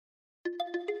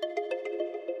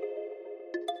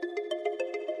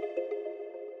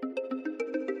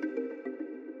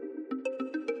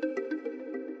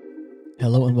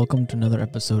Hello and welcome to another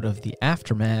episode of The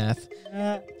Aftermath.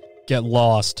 Get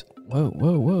lost.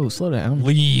 Whoa, slow down.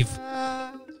 Leave.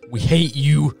 We hate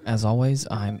you. As always,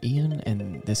 I'm Ian,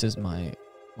 and this is one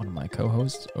of my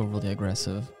co-hosts, Overly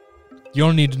Aggressive. You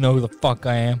don't need to know who the fuck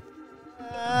I am.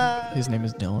 His name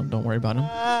is Dylan, don't worry about him.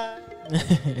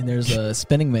 And there's a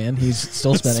Spinning Man, he's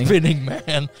still spinning. Spinning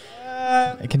Man.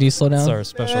 Can you slow down? That's our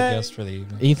special guest for the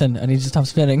evening. Ethan, I need you to stop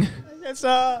spinning. Yes,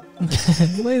 sir.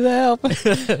 Please help.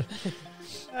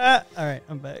 All right,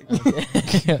 I'm back.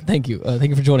 Yeah, thank you. Thank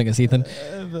you for joining us, Ethan.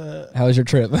 How was your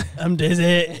trip? I'm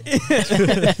dizzy.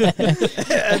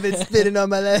 I've been spinning on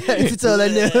my legs. That's all I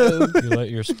know. You let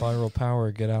your spiral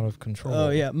power get out of control. Oh,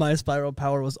 yeah. My spiral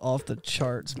power was off the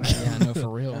charts, man. Yeah, I know, for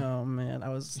real. Oh, man. I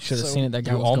was You should have seen it. That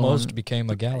guy You was almost going. became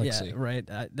a galaxy. Yeah, right.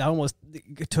 I almost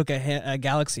took a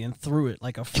galaxy and threw it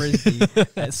like a frisbee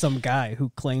at some guy who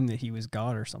claimed that he was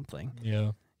God or something.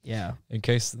 Yeah. Yeah. In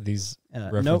case these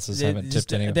Nope, references haven't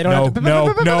tipped anyone. They don't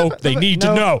No, they need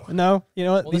to know. No, you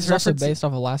know what? Well, these are also based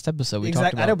off of last episode we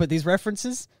talked about. I know, but these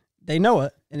references, they know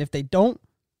it, and if they don't,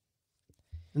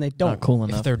 then they don't. Not cool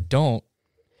enough. If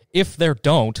they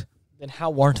don't, Then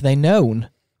how aren't they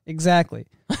known? Exactly.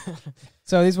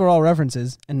 So these were all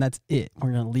references, and that's it.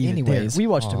 We're gonna leave it there. Anyways. We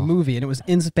watched a movie, and it was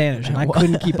in Spanish, and I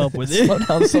couldn't keep up with it.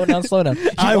 Slow down.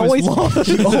 I was lost.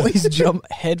 You always jump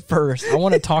head first. I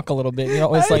want to talk a little bit. You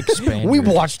know, it's like, Spaniard. we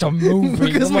watched a movie.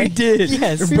 Because I'm we like, did.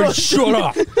 Yes. everybody shut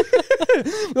up.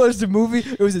 We watched a movie.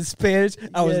 It was in Spanish.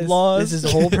 I was Yes, lost. This is the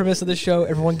whole premise of the show.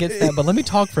 Everyone gets that. But let me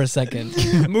talk for a second.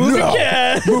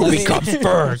 Music. Movie comes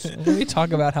first. Let me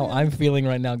talk about how I'm feeling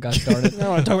right now, gosh darn it. I don't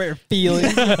want to talk about your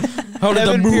feelings. How did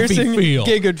the movie Evan-piercing feel?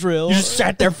 Giga drill. You just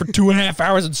sat there for 2.5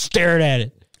 hours and stared at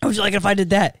it. How would you like it if I did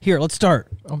that? Here, let's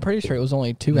start. I'm pretty sure it was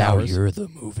only 2 Now hours. you're the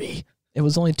movie. It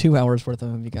was only 2 hours worth of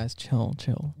movie, guys. Chill.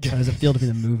 How does it feel to be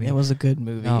the movie? It was a good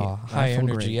movie. Oh, I high feel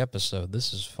energy great. episode.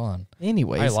 This is fun.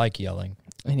 Anyways. I like yelling.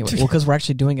 Well, because we're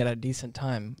actually doing it at a decent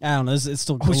time. I don't know. It's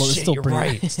still Oh, it's shit, still you're pretty.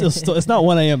 right. It's still. It's not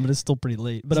 1 a.m., but it's still pretty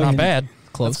late. But It's not bad.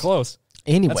 Close. That's close.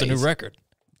 Anyways, That's a new record.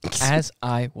 as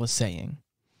I was saying,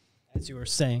 As you were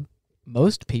saying,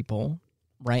 most people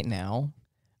right now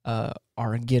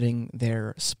are getting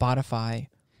their Spotify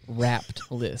Wrapped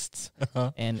lists,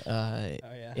 and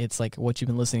it's like what you've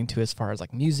been listening to as far as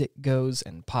like music goes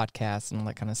and podcasts and all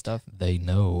that kind of stuff. They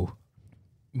know.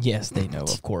 Yes, they know,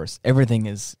 of course. Everything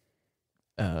is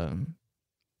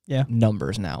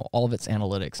numbers now. All of it's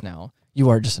analytics now. You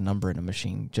are just a number in a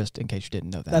machine, just in case you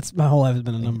didn't know that. that's my whole life has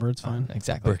been a number. It's fine.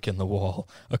 Exactly. Brick in the wall.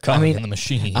 A cog in the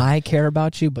machine. I care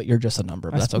about you, but you're just a number.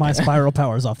 But that's okay. My spiral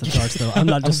power is off the charts, though. I'm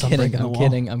not just I'm some brick in the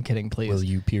kidding. wall. I'm kidding. Please. Will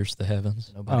you pierce the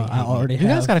heavens? Nobody. I already You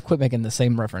guys have. got to quit making the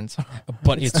same reference.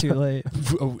 But It's too late.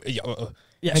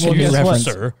 Yeah, Maybe well, a new guess reference.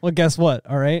 what? Sir. Well, guess what?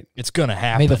 All right. It's gonna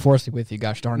happen. May the force be with you.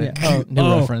 Gosh darn it. Yeah.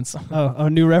 New reference. Oh,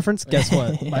 new reference? Guess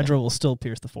what? Yeah. My drill will still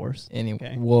pierce the force. Anyway.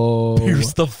 Okay. Whoa.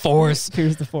 Pierce the force.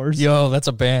 Pierce the force. Yo, that's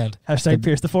a band. Hashtag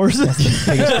pierce the force.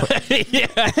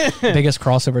 Biggest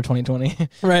crossover 2020.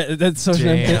 Right. That's such an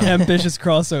Damn. ambitious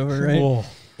crossover, right? Whoa.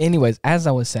 Anyways, as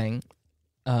I was saying,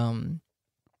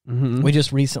 Mm-hmm. we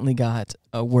just recently got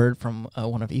a word from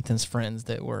one of Ethan's friends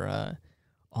that were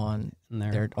on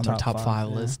their top five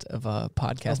list of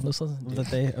podcasts most listened to. that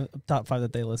they top 5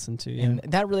 that they listen to. Yeah. And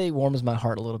that really warms my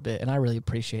heart a little bit, and I really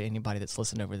appreciate anybody that's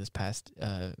listened over this past.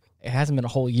 It hasn't been a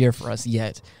whole year for us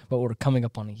yet, but we're coming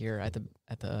up on a year at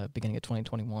the beginning of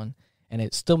 2021, and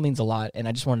it still means a lot. And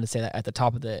I just wanted to say that at the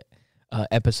top of the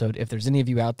episode, if there's any of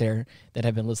you out there that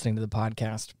have been listening to the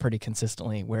podcast pretty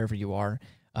consistently, wherever you are,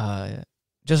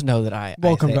 just know that I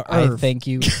thank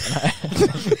you.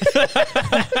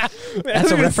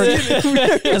 That's a reference.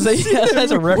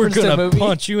 That's a reference We're to a gonna movie.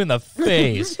 punch you in the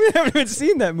face. We haven't even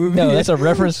seen that movie. No, yet. that's a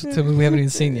reference to a movie we haven't even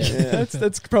seen yet. Yeah,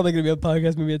 that's probably gonna be a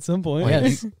podcast movie at some point.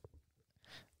 Yes.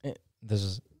 This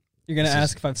is. You're gonna this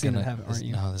ask is if I've seen gonna- it, haven't, this- aren't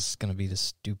you? No, this is gonna be the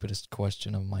stupidest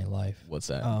question of my life. What's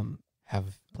that? Have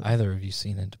either of you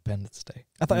seen Independence Day?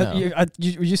 I thought No.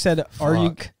 you said, "Are you?"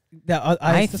 Fuck. That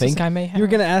I think I may have. you were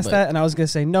gonna ask but- that, and I was gonna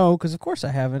say no because of course I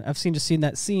haven't. I've seen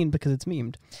that scene because it's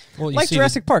memed. Well, you Like see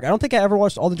Jurassic Park. I don't think I ever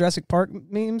watched all the Jurassic Park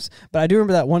memes, but I do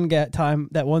remember that one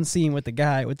that one scene with the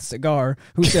guy with the cigar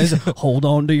who says, "Hold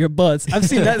on to your butts." I've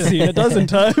seen that scene a dozen and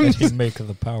times. you make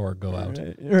the power go out.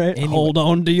 Right. Anyway- Hold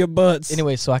on to your butts.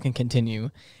 Anyway, so I can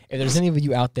continue. If there's any of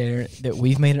you out there that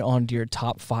we've made it onto your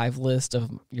top 5 list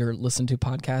of your listen to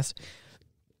podcast,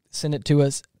 send it to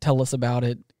us. Tell us about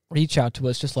it. Reach out to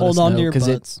us. Just let us know. Hold on to your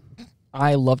butts.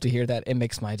 I love to hear that. It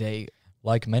makes my day.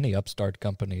 Like many upstart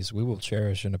companies, we will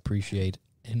cherish and appreciate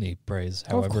Any praise,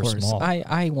 Of however course. small.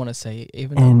 I want to say,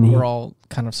 even Any. though we're all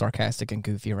kind of sarcastic and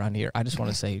goofy around here, I just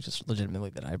want to say just legitimately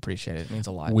that I appreciate it. It means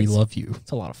a lot. We It's- love you.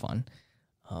 It's a lot of fun.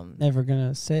 Never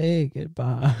gonna say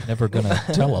goodbye. Never gonna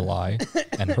tell a lie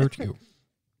and hurt you.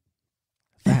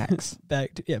 Facts.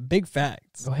 Big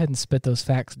facts. Go ahead and spit those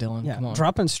facts, Dylan. Yeah, Come on.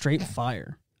 dropping straight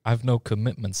fire. I've no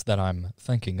commitments that I'm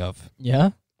thinking of.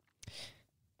 Yeah?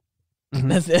 Mhm.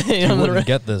 That's it. You wouldn't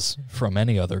get this from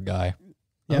any other guy.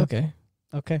 Yeah. Okay.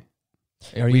 Okay.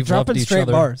 Are you We've loved Dropping each straight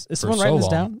other bars. Is for someone so writing this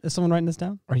long. down? Is someone writing this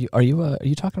down? are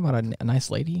you talking about a nice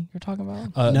lady you're talking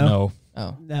about? No.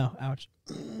 Oh. No. Ouch.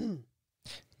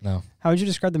 No. How would you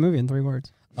describe the movie in 3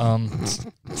 words?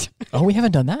 Oh, we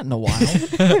haven't done that in a while.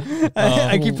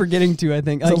 I keep forgetting to. I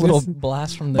think It's a Like little this-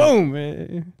 blast from the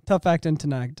boom. Tough acting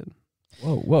tonight.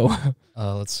 Whoa.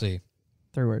 Let's see.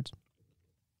 3 words.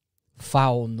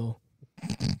 Foul no.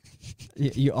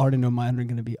 You already know mine are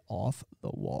going to be off the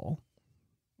wall.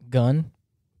 Gun.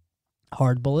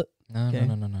 Hard bullet. No, Okay.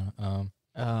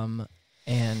 no.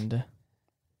 And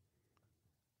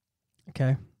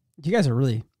Okay. You guys are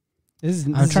really.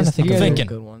 I'm trying to think you of guys thinking.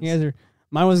 good ones. You guys are.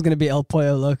 Mine was going to be El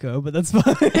Pollo Loco, but that's fine.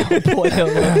 Pollo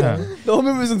Loco. The whole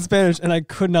movie was in Spanish, and I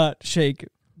could not shake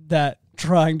that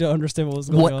trying to understand what was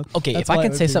going on. Okay, That's if I why it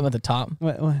can would say be- something at the top,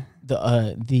 What?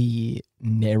 the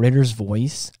narrator's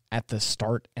voice at the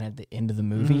start and at the end of the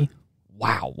movie.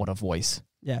 Wow, what a voice!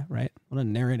 Yeah, right. What a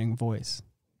narrating voice.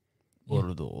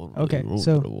 Okay, Okay,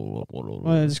 so want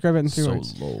to describe it in 3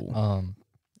 words. Oh,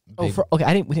 Big-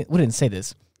 we didn't say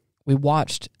this. We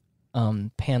watched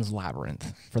Pan's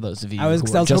Labyrinth. For those of you I was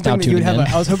who are just hoping now that you would tuning have.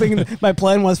 in. I was hoping my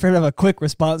plan was for him to have a quick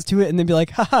response to it, and then be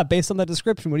like, "Haha!" Based on that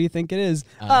description, what do you think it is?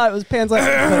 It was Pan's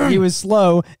Labyrinth, but he was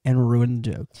slow and ruined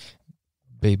the joke.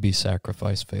 baby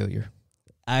sacrifice failure.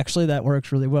 Actually, that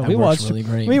works really well. That we works watched really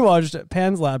great. we watched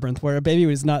Pan's Labyrinth, where a baby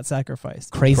was not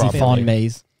sacrificed. Crazy Probably. Fawn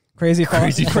Maze. Crazy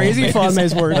Fawn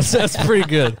Maze words. That's pretty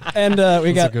good. And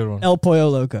we That's got a good one. El Pollo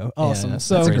Loco. Awesome. Yeah,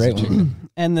 So that's a great Crazy one.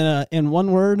 And then in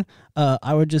one word,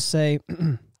 I would just say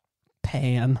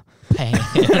pan.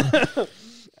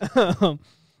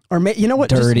 Or you know what?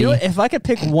 Just, Dirty. you know what? If I could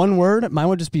pick one word, mine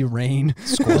would just be rain.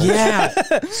 Yeah,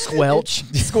 squelch.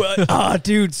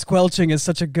 Dude, squelching is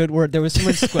such a good word. There was so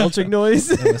much squelching noise.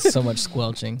 There was so much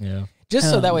squelching. Yeah. Just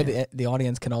so Oh, that way man. the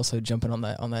audience can also jump in on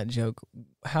that joke.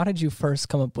 How did you first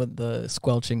come up with the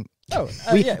squelching?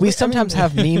 We sometimes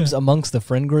have memes amongst the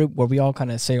friend group where we all kind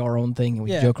of say our own thing and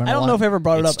we joke around. I don't know if I ever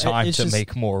brought it It's up. time It's to just-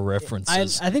 make more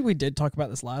references. I think we did talk about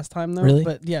this last time, though. Really?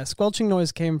 But yeah, squelching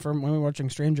noise came from when we were watching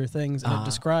Stranger Things, and it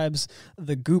describes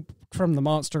the goop from the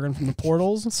monster and from the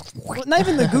portals. Well, not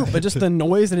even the goop, but just the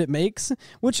noise that it makes,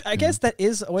 which I guess that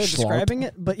is a way of Schlarp. describing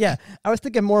it. But yeah, I was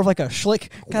thinking more of like a schlick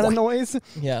kind of noise.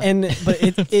 Yeah. But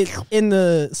it in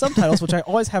the subtitles, which I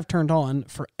always have turned on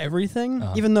for everything,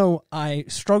 even though I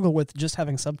struggle with just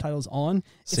having subtitles on.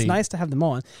 It's See. nice to have them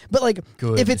on. But like,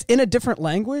 Good. if it's in a different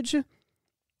language,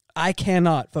 I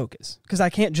cannot focus because I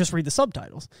can't just read the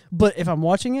subtitles. But if I'm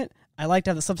watching it, I like to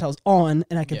have the subtitles on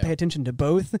and I can Yeah. pay attention to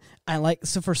both.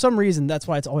 So for some reason, that's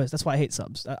why I hate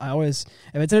subs. I always,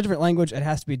 if it's in a different language, it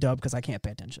has to be dubbed because I can't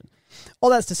pay attention. All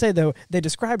that's to say, though, they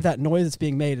described that noise that's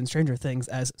being made in Stranger Things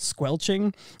as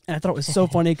squelching. And I thought it was so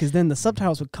funny because then the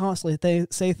subtitles would constantly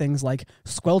say things like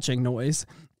squelching noise.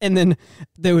 And then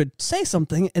they would say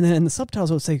something, and then in the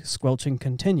subtitles it would say squelching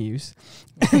continues.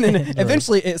 And then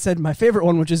eventually it said my favorite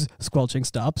one, which is squelching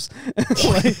stops.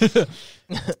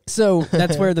 So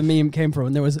that's where the meme came from.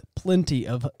 And there was plenty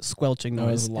of squelching There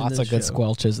noise. was in lots this of good show.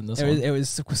 squelches in this one. It was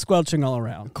squelching all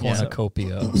around.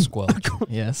 Cornucopia of squelch.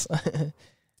 Yes.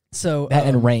 So That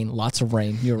and rain. Lots of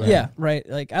rain. You're right. Yeah, right.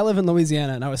 Like I live in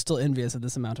Louisiana, and I was still envious of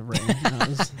this amount of rain. And I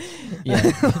was- Yeah.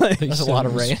 like, They There's a said lot it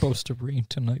of was rain. supposed to rain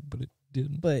tonight, but it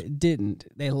didn't. but it didn't.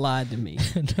 They lied to me.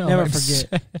 Now Never I'm forget.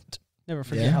 sad. Never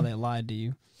forget Yeah. how they lied to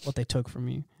you. What they took from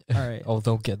you. All right, Oh,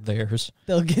 they'll get theirs.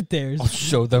 they'll get theirs. I'll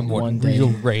show them what One day. real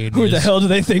rain Who is. the hell do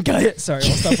they think I am? Sorry,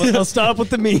 I'll stop with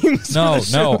the memes.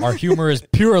 No, our humor is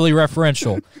purely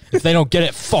referential. If they don't get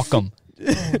it, fuck them.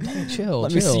 Chill.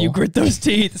 Let me see you grit those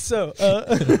teeth. So,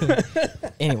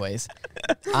 Anyways,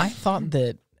 I thought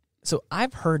that. So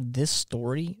I've heard this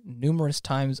story numerous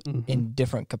times in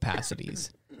different capacities.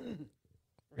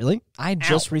 really? I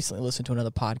just recently listened to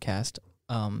another podcast.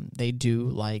 They do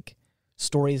like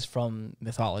stories from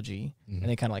mythology, and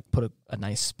they kind of like put a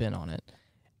nice spin on it.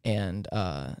 And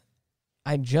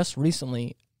I just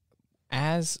recently,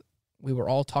 as we were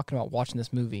all talking about watching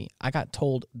this movie, I got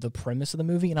told the premise of the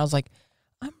movie, and I was like,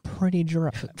 I'm pretty sure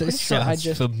I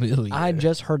Familiar.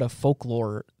 just heard a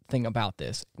folklore thing about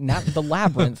this. Not the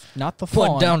labyrinth, not the fawn.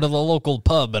 Went down to the local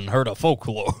pub and heard a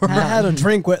folklore. I had a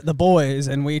drink with the boys,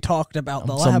 and we talked about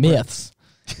the some labyrinth. myths.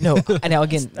 No, now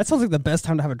again, That sounds like the best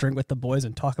time to have a drink with the boys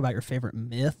and talk about your favorite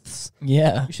myths.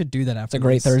 yeah, You should do that after. it's a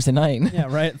great this. Thursday night. Yeah,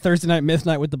 right. Thursday night, myth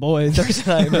night with the boys.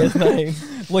 Thursday night, midnight.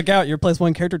 Look out! Your place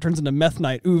one character turns into meth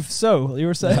night. Oof. So you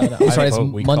were saying No, I'm sorry, it's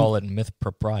we Mon- call it myth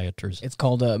proprietors. It's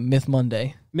called Myth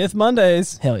Monday. Myth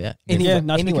Mondays. Hell yeah. Yeah,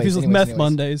 not to be confused with meth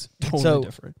Mondays. Totally So,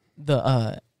 different.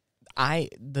 The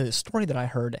story that I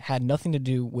heard had nothing to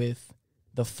do with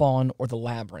the fawn or the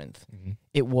labyrinth. Mhm.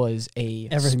 It was a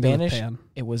Everything to do with Spanish. Pan.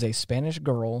 It was a Spanish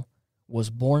girl, was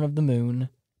born of the moon,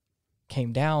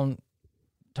 came down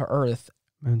to Earth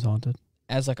Moon's haunted.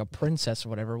 as like a princess or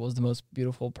whatever. Was the most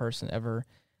beautiful person ever.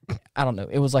 I don't know.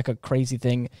 It was like a crazy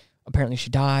thing. Apparently, she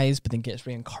dies, but then gets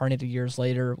reincarnated years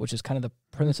later, which is kind of the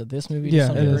premise of this movie Yeah, to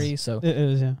some it is. degree. So, It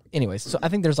is, yeah. anyways, so I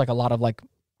think there's like a lot of like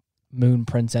moon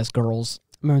princess girls,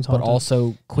 Moon's but haunted.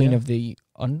 also queen Yeah. of the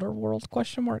underworld ?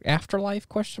 Afterlife ?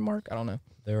 I don't know.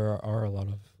 There are a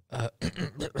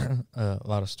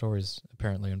lot of stories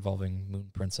apparently involving moon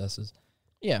princesses.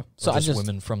 Yeah. Or So I just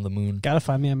women from the moon, Gotta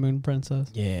find me a moon princess.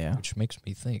 yeah. which makes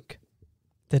me think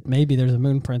That maybe there's a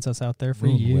moon princess out there for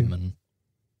moon you. women.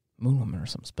 Moon women are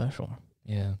something special.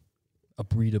 Yeah, a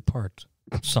breed apart.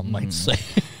 Some might say.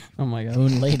 Oh my god.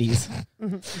 Moon ladies.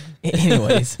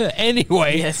 Anyways.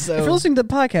 Anyway, Yes. If you're So listening to the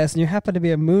podcast and you happen to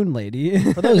be a moon lady,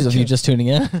 for those of you just tuning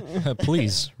in,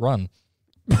 please run.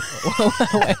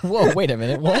 whoa, wait a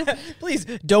minute. What? please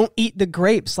don't eat the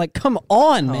grapes. Like, come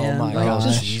on, Oh man. my Like, gosh.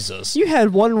 just- Jesus. you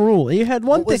had one rule. You had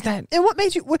one What was thing. that? And what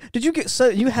made you? What, did you get? So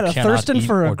you had a cannot thirsting eat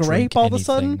for a or grape drink all of a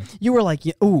sudden. anything. You were like,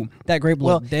 yeah, "Ooh, that grape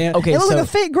looked damn." okay, it looked so like a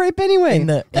fake grape anyway. in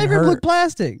That her- grape looked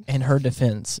plastic. In her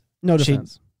defense, No she-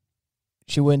 defense.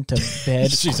 she went to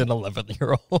bed. She's an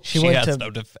 11-year-old. She She went has to- no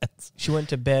defense. She went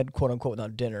to bed, quote unquote,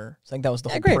 without dinner. So I think that was the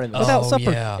Yeah, whole great. premise. Without Oh,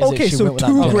 supper. yeah. Is that Okay, she so went without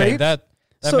two dinner. Okay, grapes. that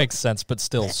So- makes sense, but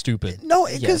still stupid. No,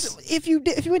 because Yes. if you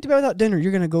went to bed without dinner,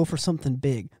 you're gonna go for something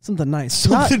big, something nice,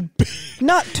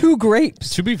 not two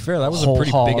grapes. To be fair, that was a Whole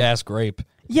pretty hog. big ass grape.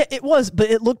 Yeah, it was, but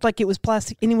it looked like it was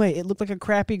plastic anyway. It looked like a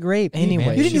crappy grape.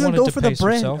 Anyway. you didn't She even wanted go to for the pace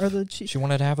bread herself. or the cheese. She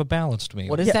wanted to have a balanced meal.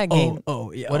 What is Yeah, that game?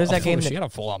 Oh, yeah. What is that game? She that- had a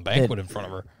full-on banquet in front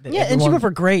of her. that Yeah, and she everyone- went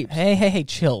for grapes. Hey,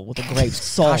 chill with the grapes.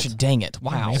 Salt. Gosh dang it.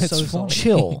 Wow. man, it's so funny.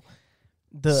 chill.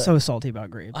 So salty about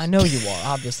grapes. I know you are,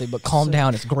 obviously, but calm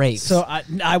down. It's grapes. So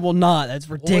I will not. That's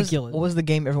What was- ridiculous. What was the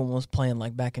game everyone was playing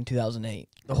like back in 2008?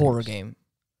 The horror game.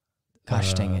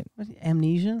 Gosh dang it. What,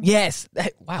 Amnesia? Yes.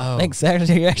 Wow. Oh. Thanks.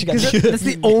 Actually, you actually got That's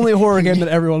the only horror game that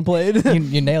everyone played.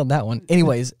 you nailed that one.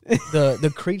 Anyways,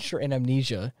 the creature in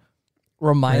Amnesia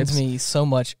reminds Grapes? me so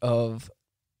much of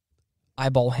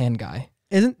Eyeball Hand Guy.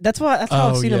 That's how I've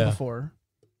Oh, seen it yeah. before.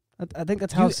 I think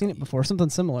that's how You- I've seen it before. Something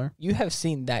similar. You have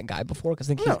seen that guy before because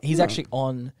I think No, he's no. actually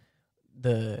on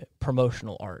the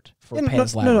promotional art for Yeah,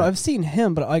 Pan's no, Labyrinth. I've seen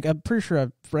him, but I'm pretty sure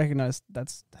I've recognized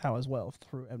that's how as well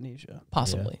through Amnesia.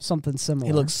 Possibly. Something similar.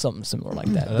 He looks something similar like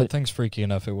that. That But, thing's freaky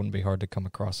enough. It wouldn't be hard to come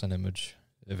across an image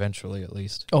eventually, at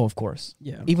least. oh, of course.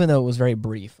 Yeah. Even though it was very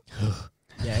brief.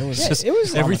 Yeah, it was Yeah, Just it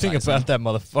was everything traumatizing. about that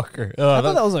motherfucker. I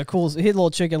thought that was a cool. He had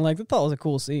little chicken legs. I thought it was a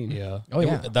cool scene. Yeah. Oh, It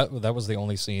yeah. that was the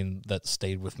only scene that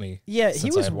stayed with me. Yeah, he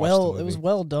Since I was had watched the It was movie.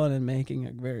 well done in making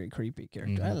a very creepy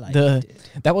character. I Mhm. liked The-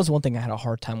 it. That was one thing I had a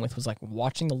hard time with was like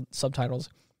watching the subtitles,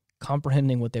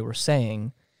 comprehending what they were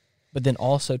saying, but then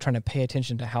also trying to pay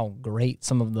attention to how great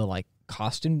some of the like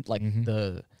costume, like Mhm.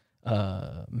 the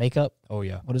makeup, Oh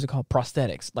yeah. what is it called?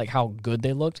 Prosthetics, like how good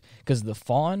they looked. Because the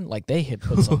fawn, like they had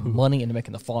put some money into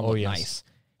making the fawn Oh, look yes. nice.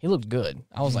 He looked good.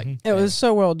 I was like, Mhm. It was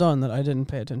so well done that I didn't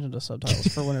pay attention to subtitles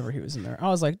for whenever he was in there. I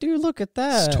was like, dude, look at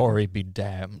that. Story be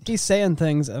damned. He's saying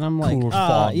things, and I'm like, Cool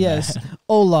fawn, yes,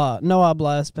 hola, no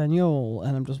habla español,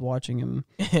 and I'm just watching him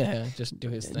yeah, just do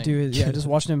his thing. just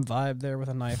watching him vibe there with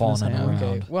a knife in his Fawning hand. around.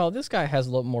 Okay. Well, this guy has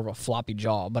a little more of a floppy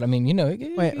jaw, but I mean, you know.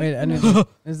 Wait, I need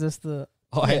is this the?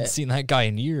 Oh, I Yeah. hadn't seen that guy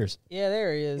in years. Yeah,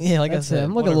 there he is. Yeah, like I That's said,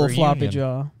 him. Look what at a a little floppy reunion.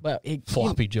 jaw. Well,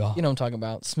 Floppy jaw. You know what I'm talking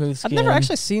about. Smooth skin. I've never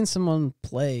actually seen someone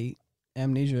play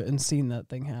Amnesia and seen that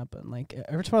thing happen. Like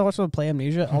every time I watched someone play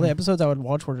Amnesia, all the episodes I would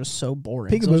watch were just so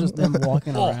boring. So it was just them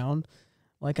walking around.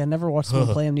 Like I never watched someone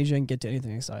play Amnesia and get to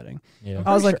anything exciting. Yeah.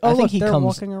 I was like, sure- I oh, think look, he they're comes-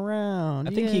 walking around.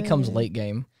 I think he comes Yay. late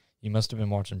game. You must have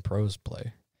been watching pros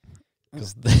play.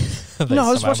 Because No,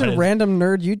 I was watching random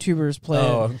nerd YouTubers play.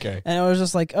 Oh, it. okay. And it was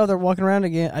just like, oh, they're walking around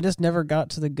again. I just never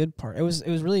got to the good part. It was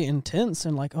really intense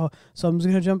and like, oh, something's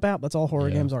gonna jump out. That's all horror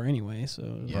Yeah. games are anyway.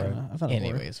 So Yeah. I found it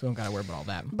boring. Anyways, we don't gotta worry about all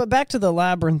that. But back to the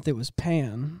labyrinth, it was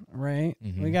Pan, right?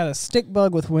 Mhm. We got a stick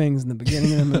bug with wings in the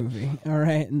beginning of the movie, all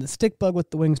right? And the stick bug with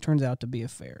the wings turns out to be a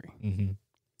fairy. Mm-hmm.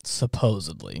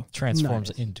 Supposedly. Transforms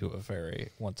Nice. into a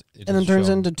fairy once it And then is turns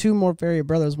shown. into 2 more fairy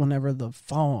brothers whenever the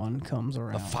fawn comes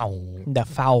around. a foul. The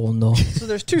foul, no. So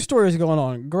there's 2 stories going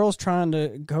on. Girl's trying to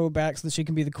go back so that she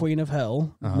can be the queen of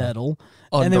hell, metal.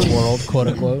 And then Underworld, quote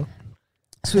unquote.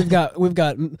 So we've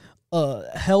got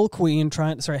Hell Queen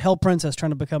Hell Princess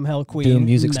trying to become Hell Queen. Doom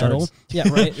music metal. starts. Yeah,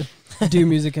 right. Doom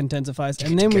music intensifies.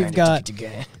 And then we've got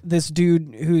this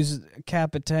dude who's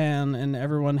Capitan and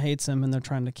everyone hates him and they're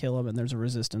trying to kill him and there's a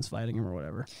resistance fighting him or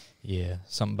whatever. Yeah,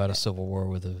 something about a civil war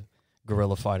with a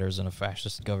guerrilla fighters and a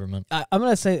fascist government. I'm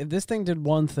going to say if this thing did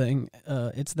one thing,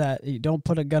 it's that you don't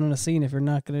put a gun in a scene if you're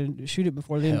not going to shoot it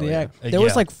before the end of the Hell act. yeah. There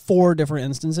was Yeah. like 4 different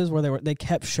instances where they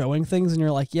kept showing things and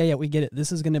you're like, yeah, we get it.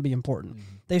 This is going to be important.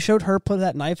 They showed her put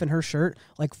that knife in her shirt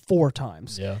like 4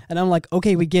 times. Yeah. And I'm like,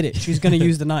 okay, we get it. She's going to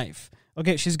use the knife.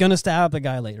 Okay, she's going to stab the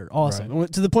guy later. Awesome.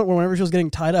 Right. To the point where whenever she was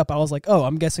getting tied up, I was like, oh,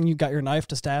 I'm guessing you got your knife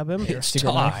to stab him. It's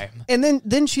secret knife. time. And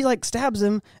then she like stabs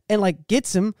him and like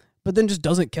gets him, but then just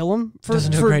doesn't kill him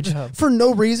Doesn't do a great job. for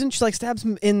no reason. She like stabs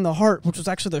him in the heart, which was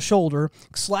actually the shoulder,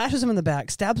 slashes him in the back,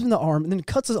 stabs him in the arm, and then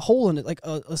cuts a hole in it, like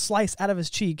a slice out of his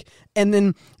cheek, and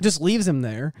then just leaves him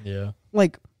there. Yeah.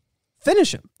 Like,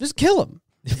 finish him. Just kill him.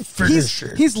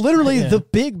 He's literally Yeah. the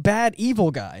big bad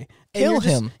evil guy. And Kill you're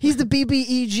just- him. He's the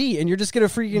BBEG, and you're just gonna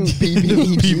freaking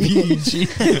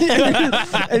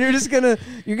and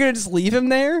you're gonna just leave him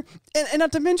there. And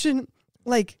not to mention,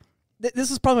 like,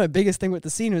 this is probably my biggest thing with the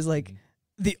scene was like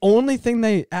the only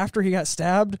thing after he got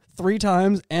stabbed 3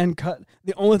 times and cut,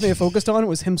 the only thing they focused on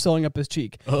was him sewing up his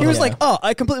cheek. He was like, "Oh,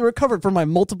 I completely recovered from my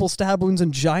multiple stab wounds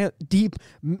and giant, deep,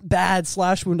 bad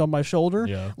slash wound on my shoulder."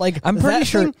 Yeah. Like I'm pretty that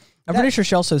sure. thing- I'm pretty sure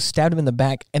she also stabbed him in the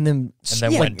back and then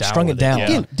went down strung with it down. Yeah.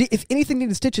 Again, if anything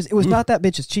needed stitches, it was not that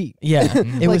bitch's cheek. Yeah,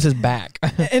 it was his back.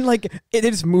 And like they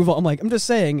just move on. I'm just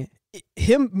saying,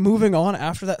 him moving on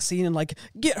after that scene and like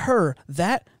get her,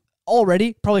 that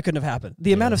already probably couldn't have happened.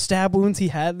 The amount of stab wounds he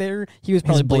had there, he was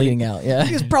probably He's bleeding out. Yeah,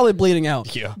 He was probably bleeding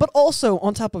out. Yeah. But also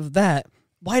on top of that,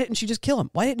 why didn't she just kill him?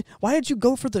 Why did you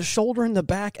go for the shoulder and the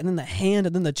back and then the hand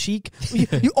and then the cheek?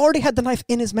 You already had the knife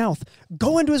in his mouth.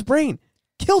 Go into his brain.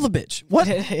 Kill the bitch. What?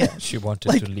 She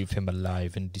wanted to leave him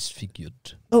alive and disfigured.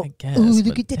 Oh, I guess,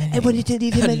 look but at that. I dang. wanted to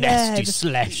leave him A alive. nasty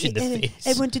slash in the I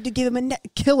face. wanted to give him a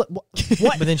kill it.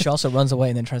 What? but then she also runs away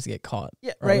and then tries to get caught.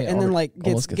 Yeah, Or, right. I mean, And then or like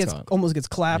almost gets caught. almost gets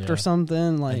clapped or Yeah.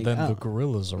 something. Like And then I the don't-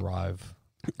 gorillas arrive.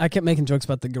 I kept making jokes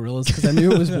about the gorillas because I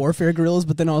knew it was warfare gorillas,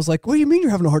 but then I was like, "What do you mean you're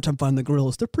having a hard time finding the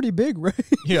gorillas? They're pretty big, right?"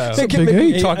 Yeah. They kept making-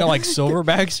 You talking like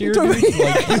silverbacks here, I'm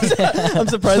dude?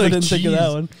 surprised I like, didn't think of that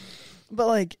jeez. one. But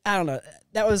like, I don't know.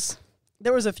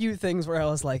 There was a few things where I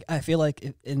was like, I feel like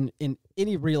in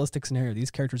any realistic scenario, these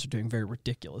characters are doing very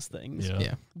ridiculous things.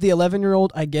 Yeah. The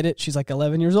 11-year-old, I get it. She's like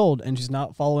 11 years old and she's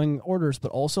not following orders, but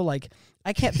also like,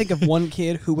 I can't think of one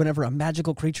kid who, whenever a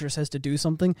magical creature says to do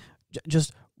something,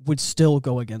 just would still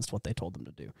go against what they told them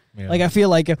to do. Yeah. Like, I feel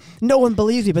like no one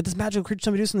believes me, but this magical creature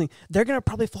told me to do something. They're going to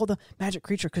probably follow the magic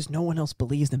creature because no one else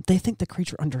believes them. They think the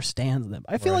creature understands them.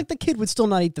 I feel Right. like the kid would still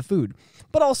not eat the food,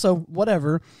 but also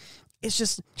whatever. It's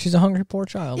just, She's a hungry poor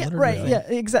child. yeah, let her right. do it. Yeah,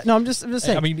 exactly. No, I'm just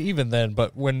saying. I mean, even then,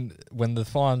 but when the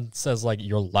fawn says like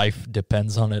your life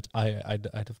depends on it, I'd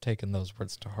have taken those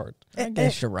words to heart. I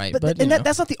guess you're right, But, but you and know.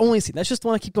 that's not the only scene. That's just the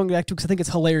one I keep going back to because I think it's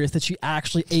hilarious that she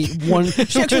actually ate one.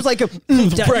 She actually was like,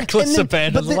 Reckless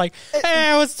abandon. but Like,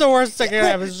 what's the worst thing I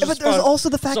have? It's but just there's fun. also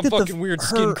the fact Some that fucking weird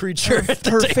skin creature at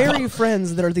the her table. fairy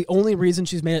friends that are the only reason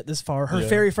she's made it this far. Her Yeah.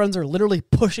 fairy friends are literally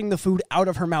pushing the food out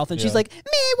of her mouth, and she's Yeah. like,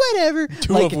 "Meh, whatever."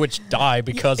 Two Like, of which die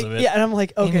because of it. Yeah, and I'm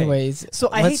like, okay. Anyways, So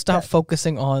I let's hate stop that.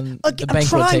 focusing on the I'm banquet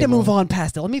trying to table. move on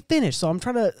past it. Let me finish. So I'm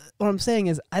trying to. What I'm saying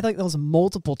is, I think there was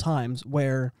multiple times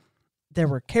where there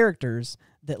were characters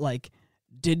that like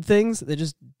did things that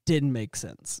just didn't make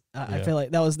sense. I Yeah. feel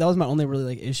like that was my only really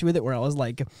like issue with it, where I was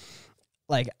like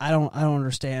I don't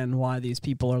understand why these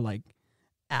people are like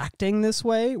acting this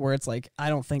way, where it's like I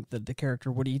don't think that the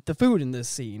character would eat the food in this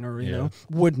scene, or you Yeah. know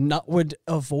would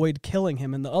avoid killing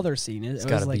him in the other scene. It's It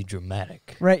got was to like, be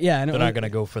dramatic. right, yeah, and it They're was- not going to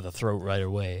go for the throat right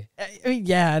away. I mean,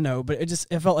 yeah, I know, but it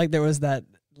felt like there was that,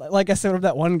 like I said, with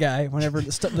that one guy, whenever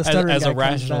the stuttering As guy a comes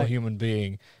rational back. human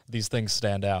being, these things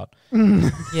stand out.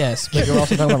 Yes, but you're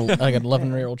also talking about like an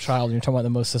 11-year-old child, and you're talking about the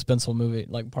most suspenseful movie,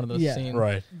 like part of the Yeah. scene.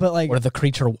 Right. But like, Where the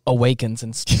creature awakens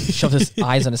and shoves his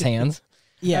eyes in his hands.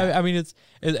 yeah, I mean,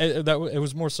 it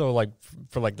was more so like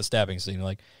for like the stabbing scene,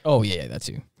 like Oh, yeah, that's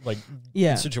you. like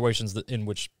yeah, situations in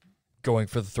which going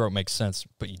for the throat makes sense,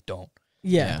 but you don't.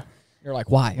 yeah, You're like,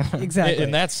 why? exactly.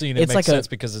 In that scene, it It's makes like sense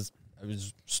because it's I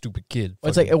was a stupid kid.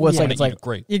 It's like it was Yeah. like it's like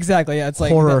great. Exactly. Yeah. It's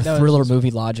like horror that was thriller just-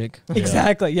 movie logic.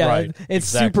 Exactly. Yeah. Right. It's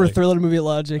super Exactly. thriller movie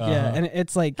logic. Yeah. Uh-huh. And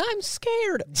it's like. I'm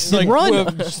scared. It's like, Run.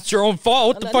 well, it's your own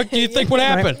fault. What the fuck do you think would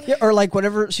happen? Right? Yeah, or like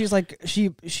whatever. She's like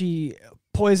she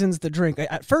poisons the drink.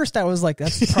 At first, I was like,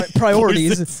 that's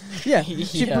priorities. Yeah.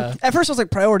 Yeah. At first, I was like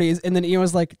priorities, and then Ian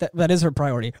was like, that is her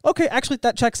priority. Okay, actually,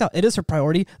 that checks out. It is her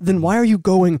priority. Then why are you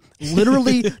going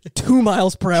literally 2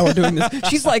 miles per hour doing this?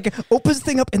 She's like opens the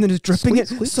thing up and then is dripping it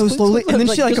so slowly, and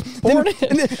then she like, just pouring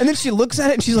it. and then she looks at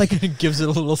it and she's like, Gives it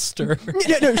a little stir.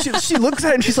 yeah, no, she looks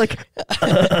at it and she's like,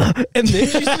 and then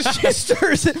she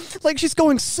stirs it like she's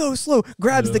going so slow.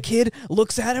 Grabs the kid,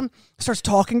 looks at him, starts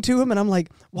talking to him, and I'm like,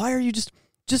 why are you just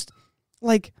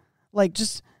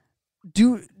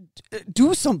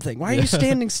do something? Why are you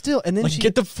standing still? And then Like, she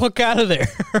get the fuck out of there.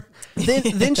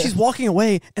 then she's walking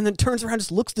away and then turns around and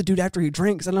just looks at the dude after he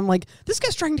drinks, and I'm like, this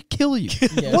guy's trying to kill you.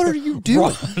 Yeah. What are you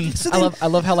doing? So I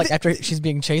love how like after she's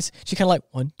being chased, she kind of like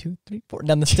 1, 2, 3, 4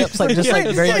 down the steps, like just like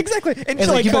yeah, very. exactly. And it's she like,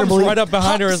 like you better Comes believe- right up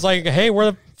behind her and is like, hey,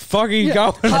 where the fuck are you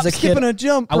going? hop, As a skip, kid, and a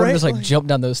jump. I would right? have just like jumped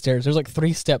down those stairs. There's like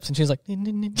 3 steps, and she's like,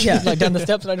 Yeah. like down the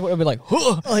steps, and I would have been like,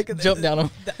 like jump down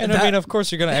them. And I mean, of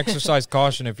course, you're going to exercise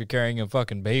caution if you're carrying a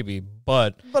fucking baby,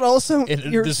 but but also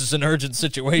this is an urgent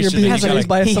situation. you're being and you chased gotta-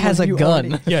 by he someone has a you gun.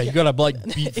 already- yeah, you got to like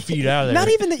beat feet out of there. Not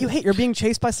even that you hate. You're being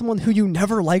chased by someone who you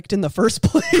never liked in the first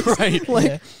place. Right. Like,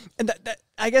 Yeah. and that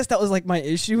I guess that was like my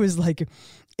issue is like,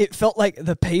 it felt like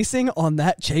the pacing on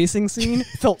that chasing scene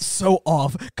felt so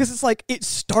off because it's like it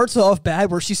starts off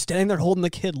bad where she's standing there holding the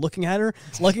kid, looking at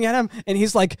him, and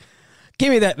he's like, give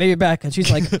me that baby back, and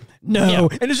she's like, no,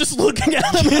 and is just looking at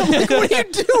him. And I'm like, what are you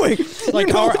doing? Like,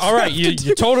 You know what all right, have you to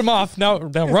do. told him off. Now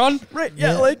run. Right?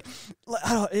 Yeah, like I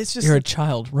don't know, it's just You're a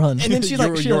child. Run. and then she's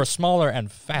you're, like, you're smaller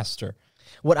and faster.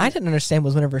 What I didn't understand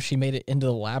was whenever she made it into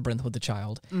the labyrinth with the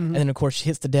child, and then of course she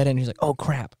hits the dead end, and she's like, "Oh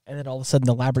crap!" And then all of a sudden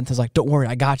the labyrinth is like, "Don't worry,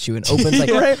 I got you," and opens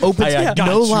like Right. opens I got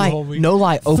no you, lie, homie. no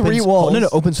lie, opens 3 walls. No,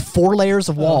 opens 4 layers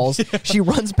of walls. She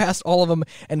runs past all of them,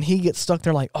 and he gets stuck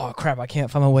there like, "Oh crap, I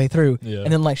can't find my way through." Yeah.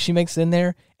 And then like she makes it in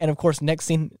there, and of course next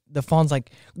scene the fawn's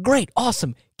like, "Great,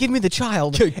 awesome, give me the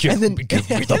child," Give and then me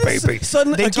the baby.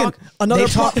 suddenly they again, talk another they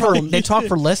talk plot for problem. they talk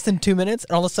for less than 2 minutes,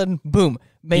 and all of a sudden, boom,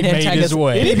 main He made antagonist his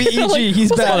way. Baby EG, Like, he's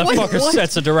what's back. that? Like, Motherfucker what?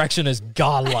 sets a direction as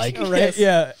godlike. Right,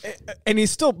 yeah, and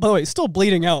he's still, by the way, still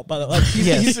bleeding out. By the way, like,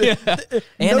 Yes.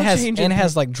 and no has change in him.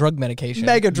 like drug medication,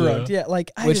 mega drugged. Yeah,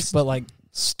 like I which just, but like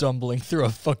Stumbling through a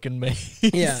fucking maze.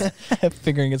 yeah.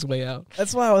 figuring his way out.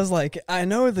 That's why I was like, I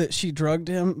know that she drugged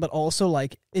him, but also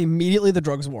like immediately the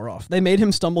drugs wore off. They made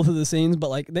him stumble through the scenes, but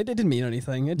like they didn't mean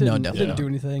anything. It didn't, definitely didn't do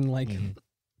anything. Like, Mhm.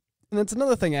 and that's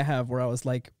another thing I have where I was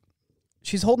like,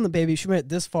 she's holding the baby. She made it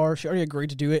this far. She already agreed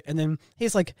to do it, and then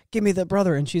he's like, "Give me the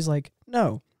brother," and she's like,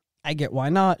 "No." I get why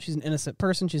not. She's an innocent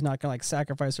person. She's not gonna like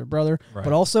sacrifice her brother. Right.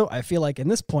 But also, I feel like in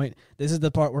this point, this is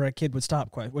the part where a kid would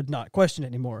would not question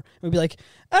anymore. It would be like,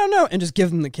 I don't know, and just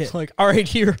give them the kid. Like, all right,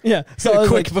 here. Yeah. So I was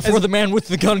Quick, like, before as- the man with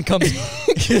the gun comes.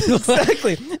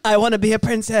 exactly. I want to be a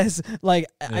princess. Like,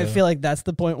 I Yeah. feel like that's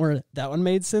the point where that one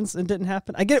made sense and didn't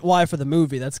happen. I get why for the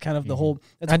movie. That's kind of the whole.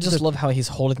 That's I just love how he's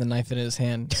holding the knife in his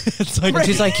hand. It's like, And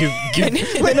she's like, give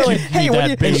Wait, no, give wait, me hey, what that do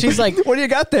you, baby. and she's like, what do you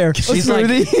got there? She's A like-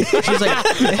 smoothie? she's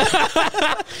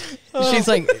like, she's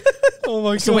like, oh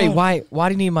my so wait, why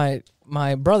do you need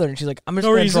my brother? And she's like, I'm just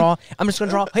No gonna reason. draw. I'm just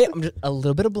gonna draw. Hey, I'm just a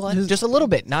little bit of blood, just a little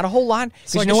bit, not a whole lot.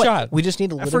 'Cause like you know a what? shot. We just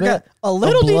need a I little forgot bit. a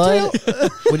little of blood. detail.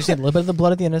 We just need a little bit of the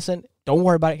blood of the innocent. Don't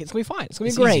worry about it. It's gonna be fine. It's gonna be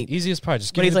It's great. Easy as pie.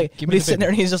 Just But give he's me like, give but me he's the sitting there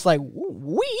baby. and he's just like,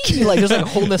 wee, like just like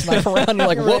holding this knife around. And you're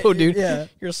like, whoa, Right, dude, yeah.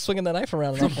 you're swinging that knife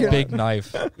around. An awful lot. Big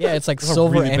knife. Yeah, it's like That's a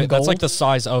silver really and big- gold. That's like the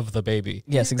size of the baby.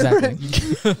 yes, exactly.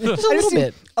 just a I just little see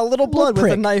bit. a little blood with a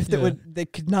prick. knife that Yeah. they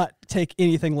could not take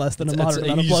anything less than a It's moderate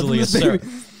amount of blood from usually a this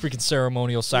baby. freaking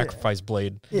ceremonial sacrifice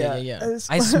blade. Yeah. It's-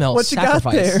 I smell what you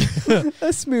sacrifice. got there?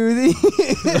 A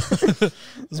smoothie.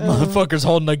 This motherfucker's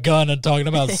holding a gun and talking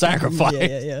about sacrifice.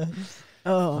 yeah.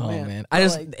 Oh, Oh man. man, I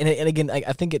just and again, I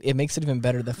think it makes it even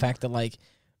better the fact that like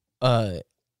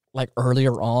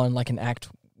earlier on, like in Act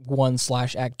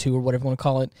 1/Act 2 or whatever you want to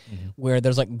call it, where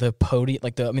there's like the podium,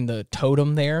 like the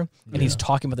totem there, and he's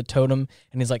talking about the totem,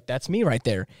 and he's like, "That's me right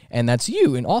there, and that's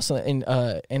you," and also,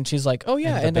 and she's like, "Oh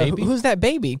yeah, And the baby? who's that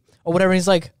baby or whatever?" And he's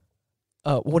like,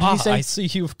 "What did he say?" I see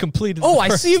you've completed. Oh, the I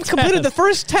first see you've completed the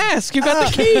first task. You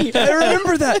got the key. I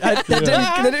remember that.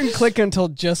 That didn't click until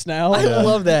just now. I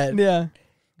love that. Yeah.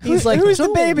 He's like, who's the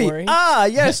 "Don't baby? worry." Ah,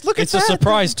 yes. Look It's at a that.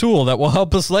 surprise tool that will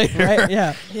help us later. Right?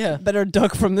 Yeah. Yeah. Better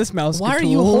duck from this mouse. Why are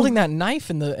you holding that knife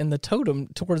in the totem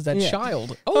towards that Yeah.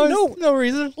 child? Oh no, no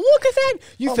reason. look at that!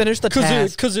 You finished the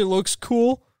task. Because it looks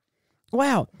cool.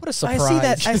 wow, What a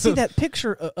surprise! I see that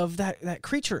picture of that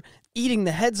creature eating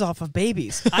the heads off of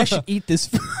babies. I should eat this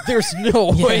food. There's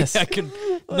no Yes. way I could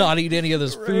not eat any of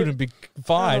this food and be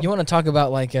fine. You want to talk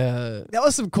about like That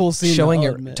was some cool scene. showing I'll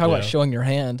your admit. about showing your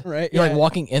hand. Right, You're yeah. like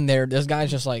walking in there. This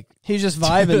guy's just like He's just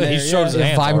vibing there. He shows yeah. his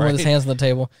hands, vibing all with his right. hands on the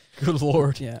table. Good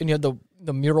Lord. Yeah. And you have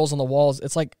the murals on the walls.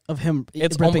 It's like Of him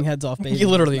It's ripping almo- heads off babies. You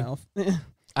literally- in his mouth.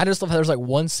 I just love how there's like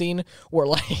one scene where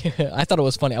like I thought it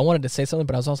was funny. I wanted to say something,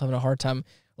 but I was also having a hard time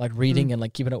like reading and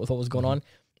like keeping up with what was going on.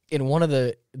 In one of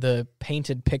the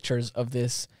painted pictures of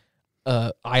this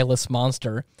eyeless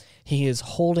monster, he is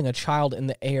holding a child in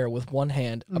the air with one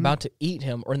hand, about to eat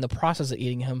him or in the process of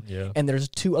eating him. Yeah. And there's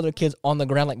two other kids on the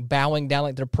ground like bowing down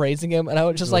like they're praising him. And I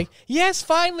was just like, yes,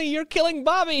 finally, you're killing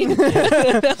Bobby. That's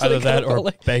what Either it that kinda or felt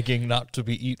like. begging not to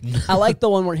be eaten. I like the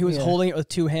one where he was Yeah. holding it with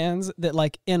two hands. That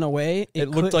like in a way It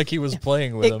looked could- like he was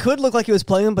playing with him. It could look like he was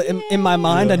playing him, but in my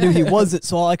mind, I knew he wasn't.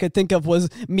 So all I could think of was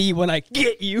me when I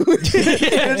get you.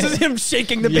 It's just him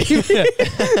shaking the baby.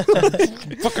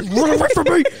 Fucking run away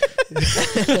from me.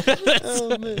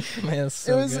 Oh, man. Man, it's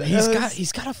so was- good.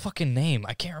 He's got a fucking name.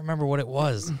 I can't remember what it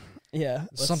was. Yeah.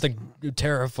 Something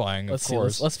terrifying, Let's of see.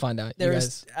 course. Let's find out. There You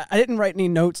was. I didn't write any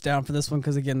notes down for this one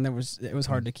because again, it was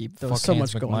hard to keep. There was Fuck so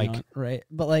Hans much going McMike. on, right?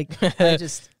 But like,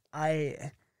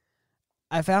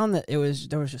 I found that there was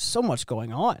just so much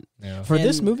going on. Yeah. For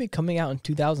this And- movie coming out in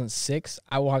 2006,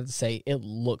 I will have to say it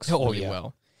looks Oh, really yeah.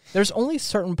 well. There's only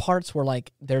certain parts where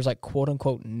like there's like quote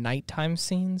unquote nighttime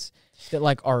scenes that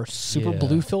like are super Yeah.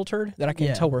 blue filtered that I can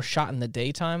Yeah. tell were shot in the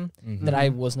daytime Mhm. that I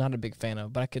was not a big fan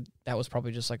of, but that was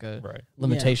probably just like a Right.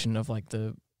 limitation of like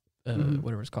the Mhm.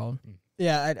 whatever it's called.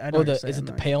 Yeah, I know. Or what you're is saying, it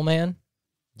the though. Pale Man?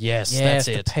 Yes, Yes, that's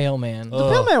the it. Pale Man. The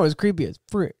Pale Man was creepy as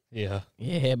frick. Yeah.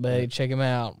 Yeah, buddy, check him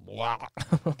out. Wow.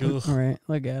 Ugh. All right,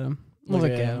 look at him. Look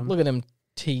at him. Look at them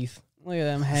teeth, Look at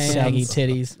them hands. saggy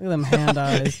titties. Look at them hand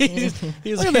eyes. He's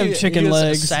Look at them chicken he is a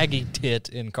legs. saggy tit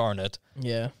incarnate.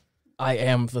 Yeah, I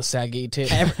am the saggy tit.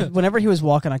 Whenever he was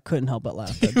walking, I couldn't help but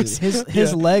laugh. At that dude.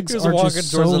 His legs He was are walking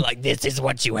just towards so it like, this is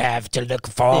what you have to look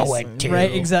forward to.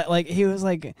 right. Exactly. Like he was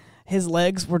like his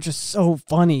legs were just so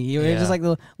funny. He was Yeah. just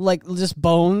like just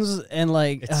bones and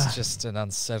like It's just an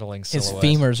unsettling His silhouette.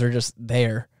 femurs are just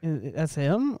there. that's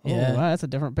him. Yeah. Oh, wow, that's a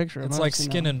different picture. It's like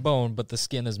skin and bone, but the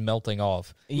skin is melting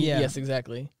off. Yeah. Yes,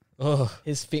 exactly. Ugh.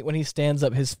 His feet when he stands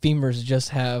up, his femurs just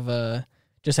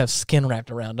have skin wrapped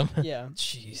around him. yeah.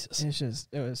 Jesus.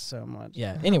 It was so much.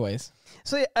 Yeah. Anyways,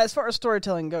 So yeah, as far as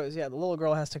storytelling goes, yeah, the little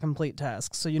girl has to complete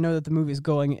tasks. So you know that the movie's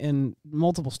going in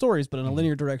multiple stories, but in a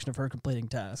linear direction of her completing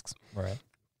tasks. Right.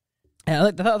 And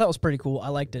I thought that was pretty cool. I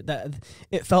liked it. That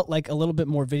it felt like a little bit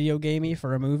more video gamey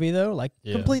for a movie, though. Like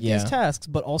Yeah. complete Yeah. these tasks,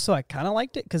 but also I kind of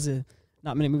liked it because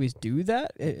not many movies do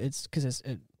that. It's because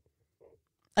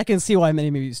I can see why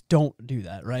many movies don't do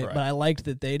that, right? Right. But I liked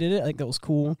that they did it. I think that was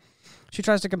cool. She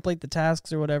tries to complete the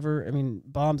tasks or whatever. I mean,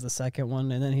 Bomb's the second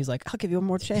one, and then he's like, "I'll give you one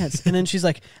more chance," and then she's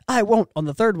like, "I won't" on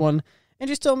the third one. And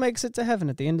she still makes it to heaven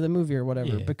at the end of the movie or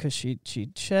whatever Yeah. because she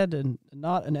shed an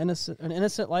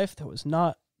innocent life that was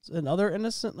not another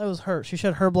innocent. That was her. She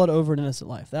shed her blood over an innocent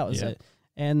life. That was Yeah. it.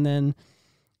 And then,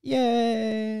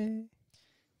 yay!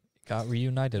 Got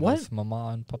reunited What? with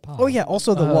Mama and Papa. Oh yeah.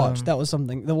 Also the watch. Um, That was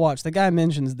something. The watch. The guy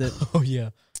mentions that Oh,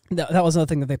 yeah. that was another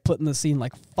thing that they put in the scene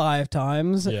like 5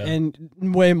 times Yeah. and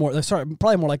way more. Sorry,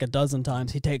 probably more like a dozen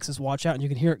times. He takes his watch out and you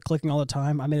can hear it clicking all the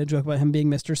time. I made a joke about him being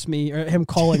Mr. Smee or him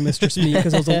calling Mr. Smee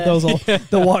because that was all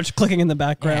the watch clicking in the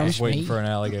background. Just waiting for an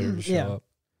alligator to show Yeah. up.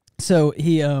 So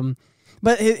he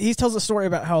but he tells a story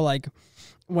about how like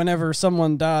whenever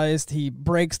someone dies, he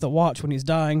breaks the watch when he's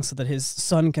dying so that his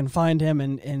son can find him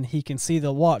and he can see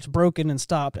the watch broken and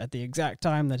stopped at the exact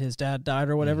time that his dad died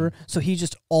or whatever. So he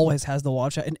just always has the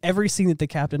watch out. In every scene that the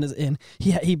captain is in,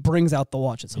 he brings out the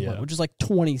watch at some point, Yeah. which is like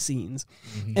 20 scenes.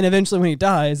 Mhm. And eventually when he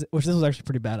dies, which this was actually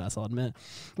pretty badass, I'll admit,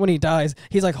 when he dies,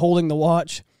 he's like holding the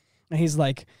watch and he's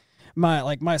like,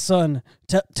 my son,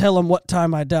 tell him what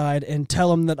time I died and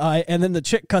tell him that and then the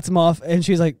chick cuts him off and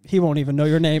she's like, he won't even know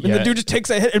your name. And the Yeah. dude just takes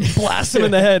a hit and blasts him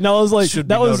in the head. And I was like, Should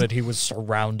that be was, noted he was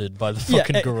surrounded by the yeah,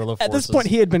 fucking guerrilla at forces. this point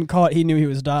he had been caught. He knew he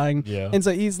was dying. Yeah. And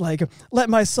so he's like, let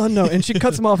my son know. And she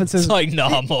cuts him off and says, It's like,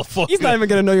 nah, motherfucker. he's not even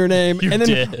going to know your name. You and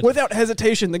then did. without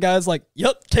hesitation, the guy's like,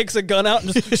 yep, takes a gun out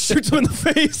and just shoots him in the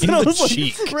face. In and I the was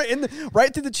cheek. like,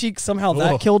 right through the cheek. Somehow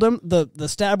that Ugh. killed him. The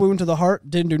stab wound to the heart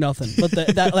didn't do nothing. But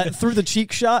that through the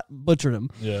cheek shot butchered him.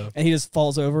 Yeah. And he just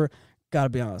falls over. Gotta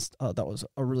be honest, that was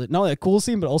a really, not only a cool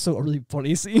scene, but also a really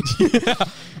funny scene.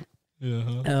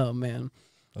 Yeah. Oh, man.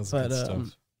 That's But, good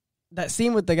stuff. That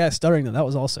scene with the guy stuttering, though, that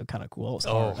was also kind of cool. That was,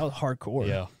 Oh. that was hardcore.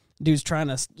 Yeah. dude's trying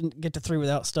to get to 3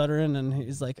 without stuttering, and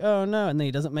he's like, "Oh no!" And then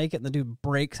he doesn't make it, and the dude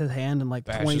breaks his hand in like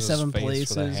Bashes 27 his face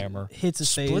places, with a hammer. hits his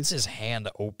Splits face, his hand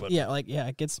open. Yeah,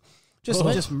 it gets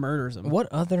just murders him. What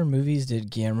other movies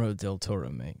did Guillermo del Toro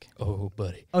make? Oh,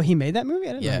 buddy. Oh, he made that movie?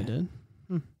 I didn't know Yeah. he did.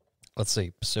 Let's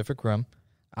see. Pacific Rim.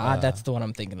 That's the one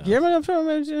I'm thinking of. Guillermo del Toro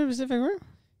made Pacific Rim?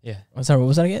 Yeah. I'm sorry, what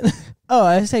was that again? Oh,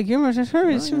 I said Guillermo del Toro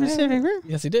made Pacific Rim?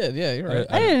 Yes, he did. Yeah, you're right.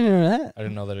 I didn't know that. I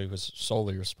didn't know that he was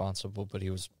solely responsible, but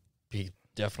he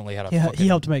definitely had a He fucking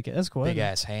helped make it. That's cool. big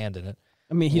ass hand in it.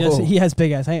 I mean, Whoa. he has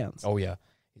big ass hands. Oh yeah,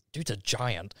 dude's a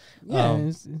giant.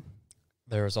 Yeah.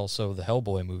 There's also the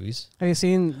Hellboy movies. Have you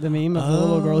seen the meme of the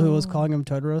little girl who was calling him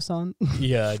Totoro-san?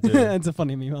 Yeah, I did. It's a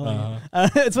funny meme. I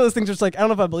like it. It's one of those things where it's like, I don't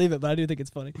know if I believe it, but I do think it's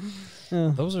funny.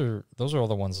 Those are all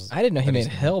the ones. I didn't know he that made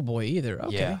he's- Hellboy either.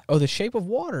 Okay. Yeah. Oh, The Shape of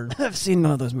Water. I've seen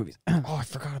none of those movies. Oh, I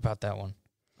forgot about that one.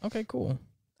 Okay, cool.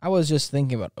 I was just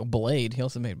thinking about Blade. He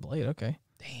also made Blade. Okay.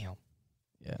 Damn.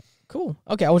 Cool.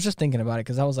 Okay, I was just thinking about it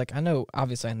because I was like, I know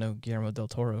Guillermo del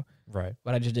Toro, Right.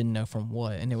 but I just didn't know from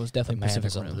what, and it was The definitely man Pacific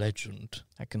is a Rim. legend.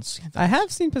 I can see that. I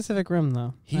have seen Pacific Rim,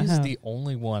 though. He's the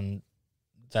only one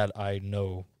that I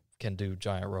know can do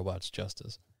giant robots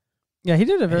justice. Yeah, he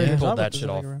did a very Yeah. good Pulled job that with shit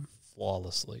Pacific off Rim.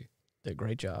 flawlessly. Did a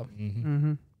great job. Mm-hmm.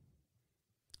 Mm-hmm.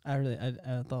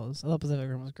 I thought Pacific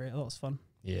Rim was great. I thought it was fun.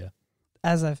 Yeah.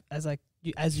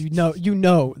 As you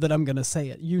know that I'm gonna say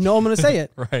it. You know I'm gonna say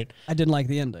it. Right. I didn't like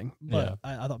the ending, but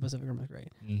Yeah. I thought Pacific Rim was great.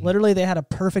 Mhm. Literally, they had a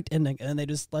perfect ending, and then they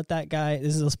just let that guy.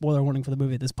 This is a spoiler warning for the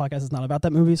movie. This podcast is not about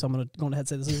that movie, so I'm going to go ahead and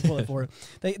say this is a spoiler for it.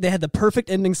 They had the perfect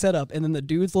ending set up, and then the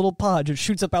dude's little pod just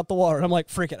shoots up out the water, and I'm like,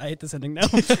 frick it, I hate this ending now.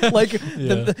 Like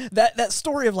that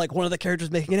story of like one of the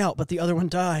characters making it out, but the other one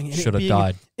dying. And Should have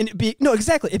died. And it being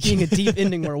exactly. It being a deep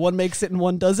ending where one makes it and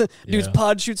one doesn't. Dude's Yeah.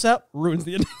 pod shoots out, ruins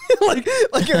the ending. like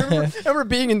I remember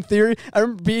being in theory. I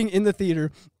remember being in the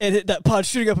theater and that pod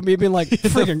shooting up at me, being like,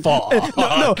 "Friggin'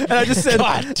 no!" And I just said,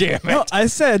 God damn it! No, I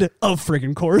said, "Of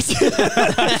friggin' course."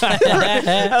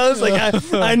 I was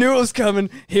like, I knew it was coming.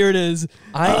 Here it is.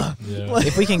 Yeah.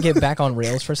 If we can get back on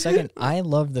rails for a second, I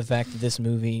love the fact that this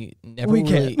movie never We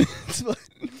really. can.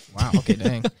 Wow. Okay.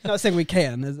 Dang. Not saying we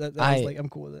can. That was like, I'm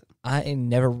cool with it.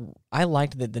 I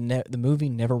liked that the movie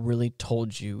never really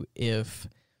told you if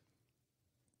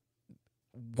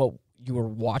what you were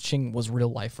watching was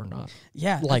real life or not.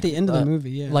 Yeah, Like, at the end of the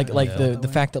movie. Yeah, Like Yeah. the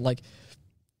fact that like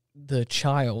the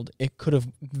child, it could have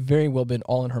very well been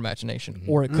all in her imagination, Mhm.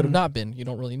 or it could have Mhm. not been. You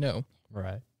don't really know.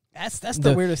 Right. that's the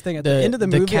the- weirdest thing. At the the- end of the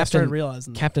the movie, I started captain-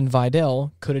 realizing. Captain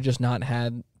Vidal could have just not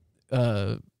had,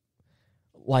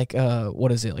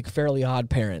 what is it, like Fairly Odd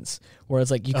Parents, where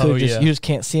it's like you could you just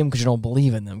can't see them because you don't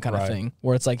believe in them, kind of Right. thing.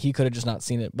 Where it's like he could have just not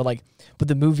seen it, but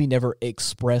the movie never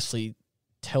expressly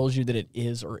tells you that it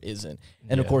is or isn't.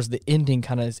 And of Yeah. course, the ending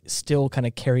kind of still kind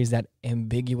of carries that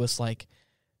ambiguous like.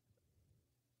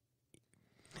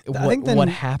 I think what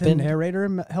the happened?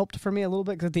 narrator helped for me a little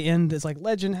bit because at the end it's like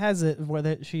legend has it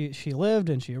where she lived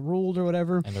and she ruled or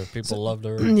whatever. And her people loved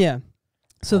her. Yeah.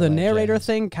 So All the that narrator jazz.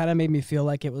 thing kind of made me feel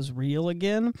like it was real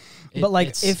again. It- But like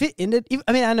it's- if it ended,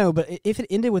 I mean, I know, but if it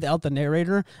ended without the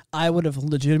narrator, I would have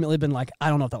legitimately been like, I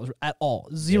don't know if that was at all,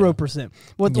 0%.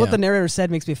 What Yeah. the narrator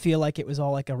said makes me feel like it was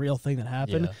all like a real thing that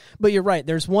happened. Yeah. But you're right.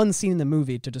 There's one scene in the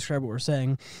movie to describe what we're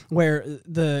saying where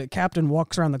the captain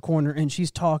walks around the corner and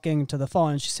she's talking to the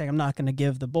fawn and she's saying, "I'm not going to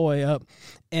give the boy up,"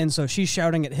 and so she's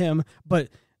shouting at him, but.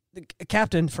 The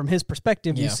captain, from his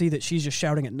perspective, you Yeah. see that she's just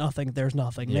shouting at nothing. There's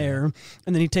nothing Yeah. there.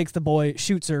 And then he takes the boy,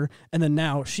 shoots her, and then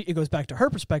now it goes back to her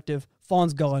perspective.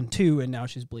 Fawn's gone too, and now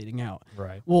she's bleeding out.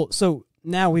 Right. Well, so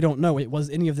now we don't know. Was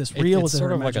any of this real? It's Was it sort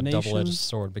her of like a imagination? double-edged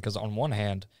sword because on one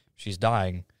hand, she's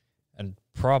dying and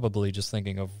probably just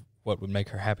thinking of what would make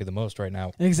her happy the most right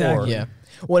now. Exactly. Or- Yeah.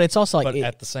 Well, it's also like but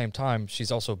at the same time,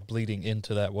 she's also bleeding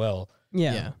into that well.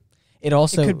 Yeah. It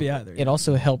also It could be either. It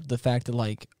also helped the fact that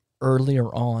like earlier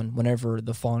on, whenever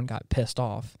the fawn got pissed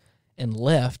off and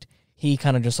left, he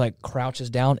kind of just like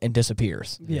crouches down and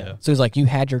disappears. Yeah. So he's like, "You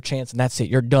had your chance, and that's it.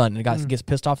 You're done." And Mm. gets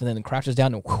pissed off, and then crouches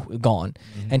down and whew, gone.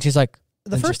 Mhm. And she's like,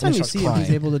 The and first then time you starts see him, he's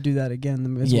crying. able to do that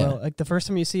again as Yeah. well. Like the first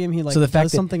time you see him, he like So the fact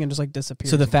does that- something and just like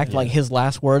disappears. So the fact, Yeah. like his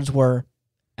last words were,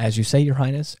 "As you say, Your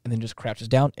Highness," and then just crouches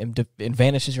down and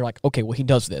vanishes. You're like, okay, well he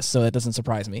does this, so that doesn't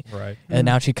surprise me. Right. And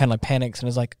now she kind of panics and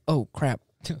is like, "Oh crap,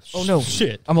 oh no,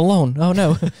 Shit. I'm alone. Oh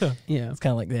no." yeah. It's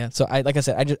kind of like that. So like I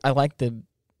said, I like the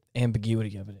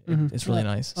ambiguity of it. Mhm. It's really Yeah.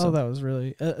 nice. Oh, So, that was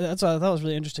really. That's what I thought was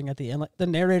really interesting at the end. Like the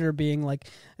narrator being like,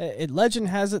 legend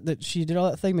has it that she did all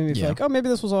that thing. Made me feel Yeah. like, oh, maybe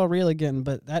this was all real again.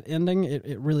 But that ending,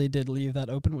 it really did leave that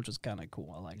open, which was kind of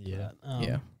cool. I liked Yeah. that.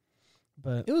 yeah,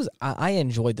 But it was. I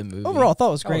enjoyed the movie overall, I thought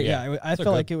it was Oh, great. yeah. Yeah, I So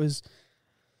felt good. like it was.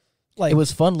 Like it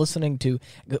was fun listening to,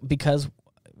 because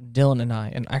Dylan and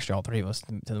I, and actually all three of us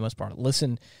to the most part,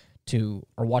 listen to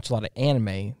or watch a lot of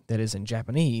anime that is in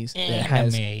Japanese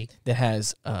that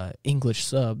has English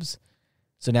subs.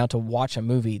 So now to watch a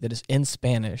movie that is in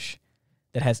Spanish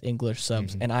that has English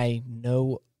subs, and I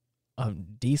know a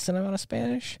decent amount of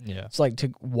Spanish. Yeah. So like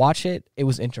to watch it, it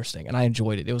was interesting and I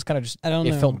enjoyed it. It was kind of just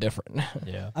it felt different.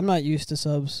 Yeah. I'm not used to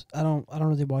subs. I don't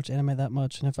really watch anime that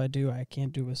much, and if I do, I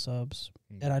can't do with subs.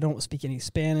 And I don't speak any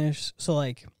Spanish, so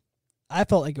like I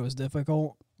felt like it was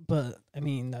difficult. But I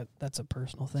mean that's a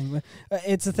personal thing.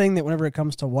 It's a thing that whenever it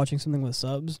comes to watching something with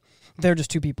subs, they're just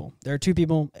two people. There are two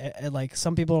people. And like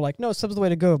some people are like, no, subs are the way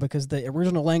to go because the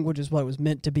original language is what it was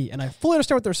meant to be, and I fully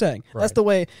understand what they're saying. Right. That's the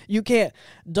way. You can't.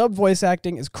 Dub voice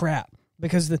acting is crap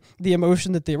because the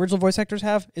emotion that the original voice actors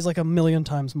have is like 1,000,000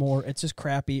 times more. It's just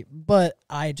crappy. But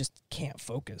I just can't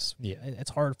focus. Yeah,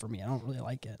 it's hard for me. I don't really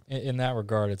like it. In that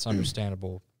regard, it's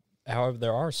understandable. However,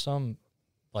 there are some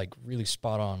like really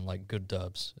spot on, like good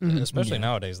dubs, especially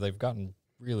nowadays. They've gotten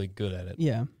really good at it.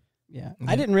 Yeah. Yeah.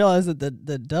 I didn't realize that the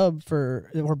dub for,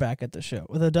 we're back at the show,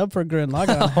 the dub for Gurren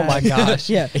Lagann. Oh my gosh.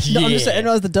 Yeah. No, I'm just saying, I didn't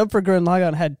realize the dub for Gurren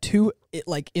Lagann had two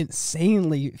like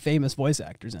insanely famous voice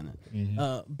actors in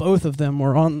it. Both of them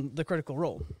were on the Critical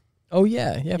Role. Oh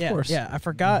yeah, of course. Yeah, I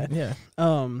forgot. Yeah.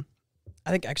 I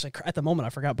think actually at the moment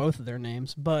I forgot both of their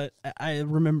names, but I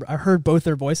remember I heard both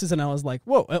their voices and I was like,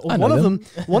 "Whoa!"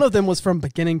 One of them was from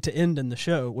beginning to end in the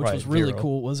show, which was really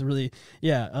cool. Was really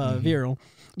Viral.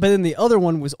 But then the other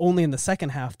one was only in the second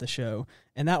half of the show,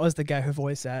 and that was the guy who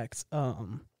voice acts.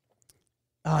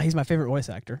 He's my favorite voice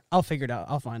actor. I'll figure it out.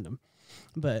 I'll find him.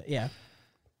 But yeah.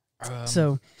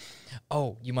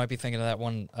 You might be thinking of that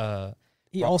one.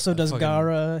 He also does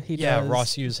Gara. He does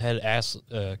Ross Hughes head ass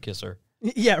kisser.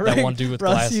 Yeah, right. That one dude with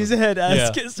Ross glasses. Hughes head ass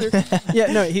kisser.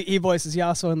 Yeah, no, he voices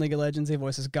Yasuo in League of Legends. He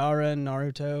voices Gara in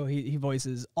Naruto. He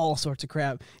voices all sorts of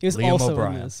crap. He was Liam also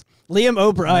O'Brien. in this. Liam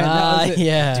O'Brien. That was it.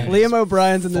 Yeah. Dude, Liam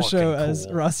O'Brien's in the fucking show as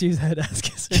cool. Ross Hughes head ass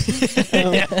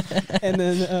kisser. And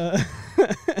then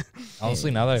Honestly,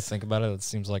 now that I think about it, it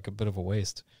seems like a bit of a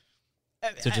waste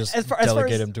to just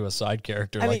delegate him to a side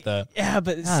character like that. Yeah,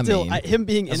 but still, him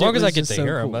being as in long it as was I get just to so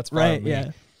hear him, cool. that's fine right. with me.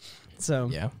 Yeah. So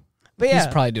Yeah. but yeah,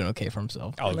 He's probably doing okay for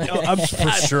himself. Oh, I'm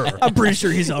for sure. I'm pretty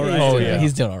sure he's all right. Oh, yeah.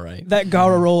 He's doing all right. That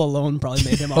Gara role alone probably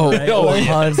made him all right.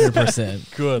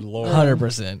 100%. Good Lord.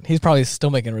 100%. He's probably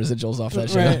still making residuals off that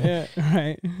show. Right, yeah,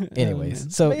 right.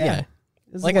 Anyways, so but yeah.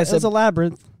 Like I said, it's a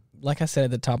labyrinth. Like I said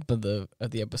at the top of the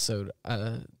episode,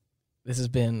 this has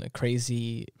been a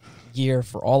crazy year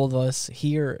for all of us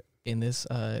here in this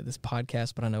this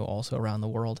podcast, but I know also around the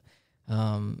world.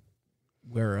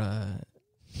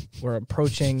 We're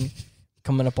approaching,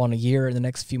 coming up on a year in the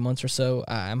next few months or so.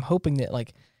 I'm hoping that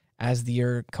like as the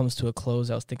year comes to a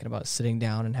close, I was thinking about sitting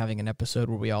down and having an episode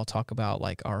where we all talk about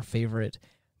like our favorite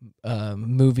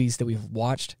movies that we've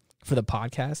watched for the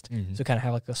podcast. So kind of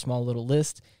have like a small little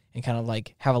list and kind of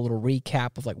like have a little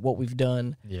recap of like what we've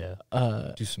done. Yeah.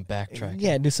 Do some backtracking.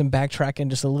 Yeah, do some backtracking,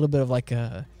 just a little bit of like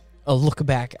a look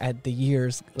back at the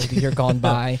years, like the year gone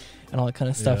by and all that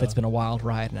kind of stuff. Yeah. It's been a wild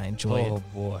ride and I enjoy it. Oh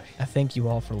boy. I thank you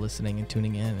all for listening and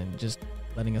tuning in and just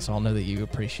letting us all know that you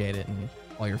appreciate it and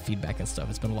all your feedback and stuff.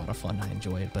 It's been a lot of fun. I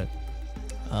enjoy it. But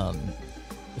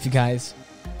if you guys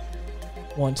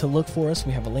want to look for us,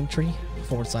 we have a link tree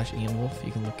 /Ian Wolf.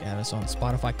 You can look at us on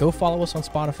Spotify. Go follow us on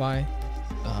Spotify.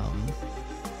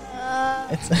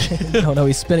 No,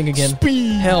 he's spinning again.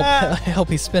 Help,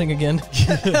 he's spinning again.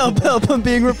 help, I'm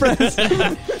being repressed.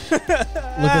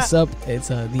 Look us up. It's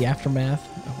The Aftermath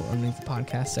underneath the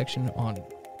podcast section on,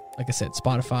 like I said,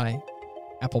 Spotify,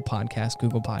 Apple Podcasts,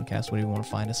 Google Podcasts, whatever you want to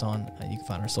find us on. You can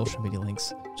find our social media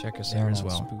links. Check us there out as on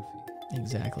well. Spoofy.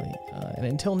 Exactly. And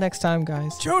until next time,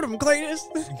 guys. Showed him,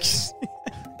 Cletus.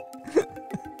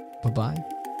 Bye-bye.